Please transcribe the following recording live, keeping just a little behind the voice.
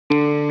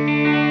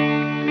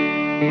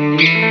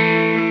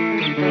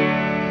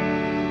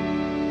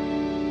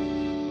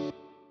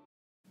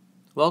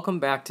Welcome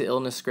back to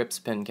Illness Scripts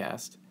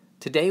Pencast.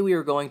 Today we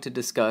are going to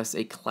discuss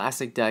a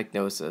classic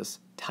diagnosis,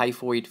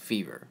 typhoid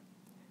fever.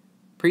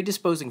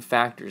 Predisposing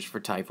factors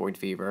for typhoid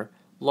fever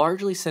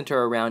largely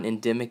center around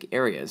endemic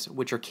areas,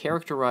 which are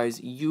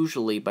characterized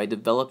usually by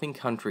developing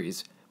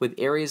countries with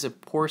areas of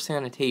poor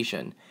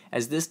sanitation,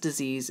 as this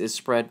disease is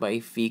spread by a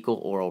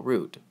fecal-oral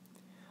route.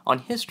 On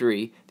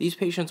history, these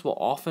patients will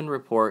often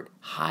report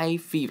high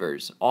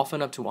fevers, often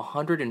up to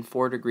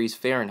 104 degrees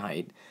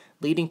Fahrenheit,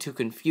 leading to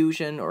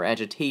confusion or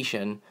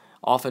agitation,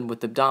 often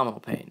with abdominal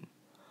pain.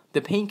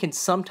 The pain can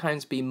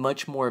sometimes be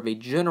much more of a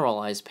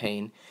generalized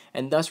pain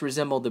and thus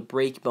resemble the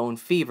break-bone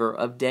fever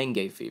of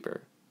dengue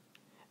fever.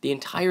 The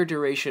entire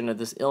duration of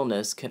this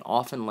illness can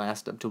often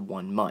last up to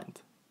 1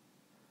 month.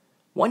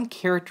 One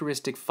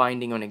characteristic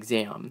finding on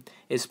exam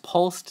is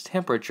pulsed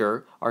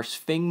temperature or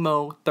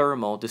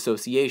sphygmothermal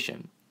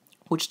dissociation,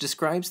 which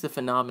describes the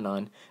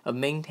phenomenon of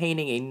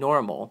maintaining a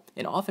normal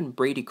and often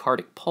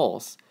bradycardic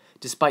pulse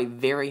despite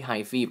very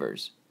high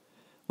fevers.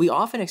 We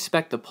often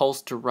expect the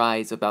pulse to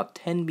rise about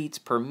 10 beats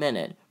per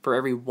minute for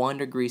every 1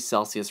 degree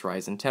Celsius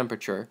rise in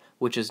temperature,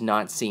 which is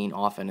not seen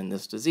often in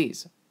this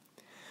disease.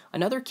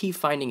 Another key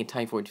finding in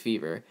typhoid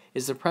fever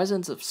is the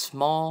presence of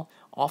small,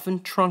 often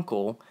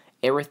truncal,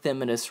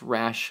 erythematous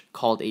rash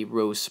called a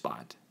rose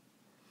spot.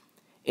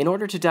 In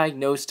order to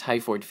diagnose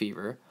typhoid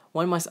fever,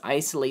 one must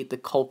isolate the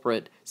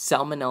culprit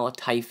Salmonella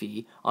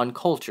typhi on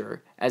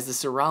culture, as the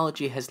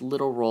serology has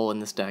little role in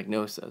this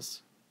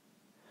diagnosis.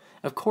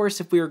 Of course,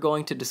 if we are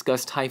going to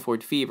discuss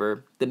typhoid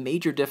fever, the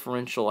major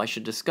differential I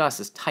should discuss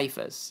is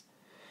typhus.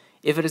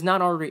 If it is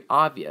not already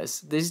obvious,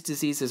 these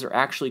diseases are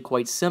actually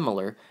quite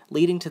similar,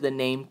 leading to the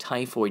name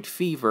typhoid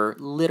fever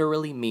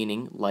literally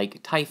meaning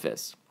like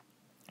typhus.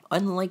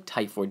 Unlike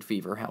typhoid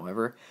fever,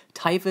 however,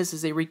 typhus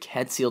is a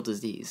rickettsial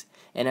disease,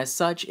 and as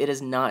such it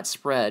is not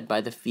spread by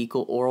the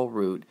fecal-oral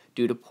route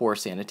due to poor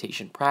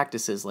sanitation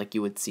practices like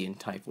you would see in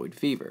typhoid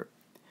fever.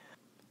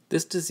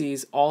 This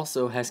disease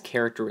also has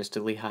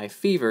characteristically high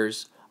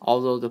fevers,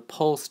 although the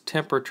pulse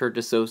temperature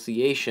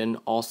dissociation,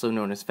 also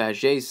known as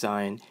Faget's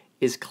sign,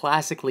 is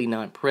classically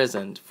not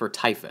present for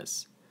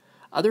typhus.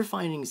 Other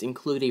findings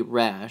include a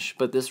rash,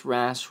 but this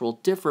rash will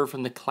differ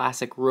from the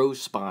classic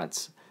rose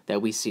spots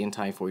that we see in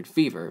typhoid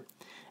fever,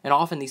 and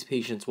often these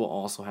patients will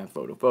also have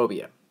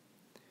photophobia.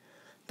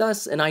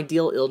 Thus, an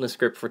ideal illness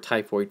script for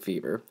typhoid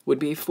fever would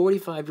be a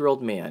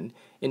 45-year-old man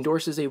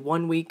endorses a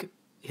 1-week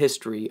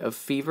history of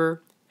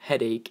fever,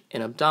 headache,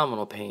 and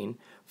abdominal pain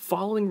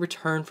following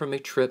return from a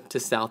trip to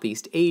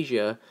Southeast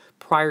Asia,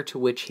 prior to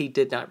which he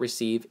did not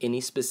receive any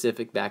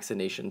specific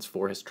vaccinations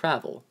for his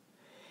travel.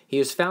 He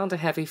is found to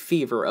have a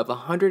fever of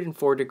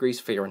 104 degrees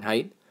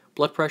Fahrenheit,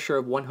 blood pressure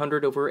of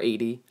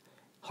 100/80,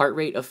 heart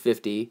rate of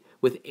 50,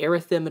 with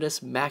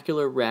erythematous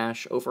macular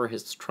rash over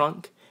his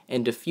trunk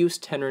and diffuse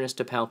tenderness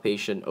to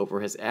palpation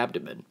over his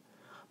abdomen.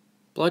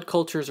 Blood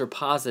cultures are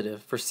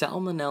positive for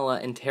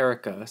Salmonella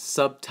enterica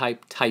subtype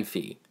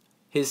Typhi.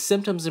 His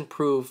symptoms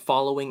improve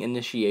following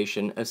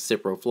initiation of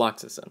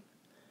ciprofloxacin.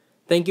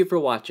 Thank you for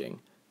watching.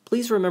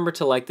 Please remember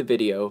to like the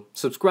video,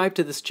 subscribe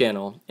to this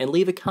channel, and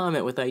leave a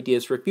comment with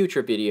ideas for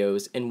future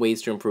videos and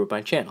ways to improve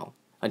my channel.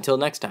 Until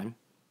next time.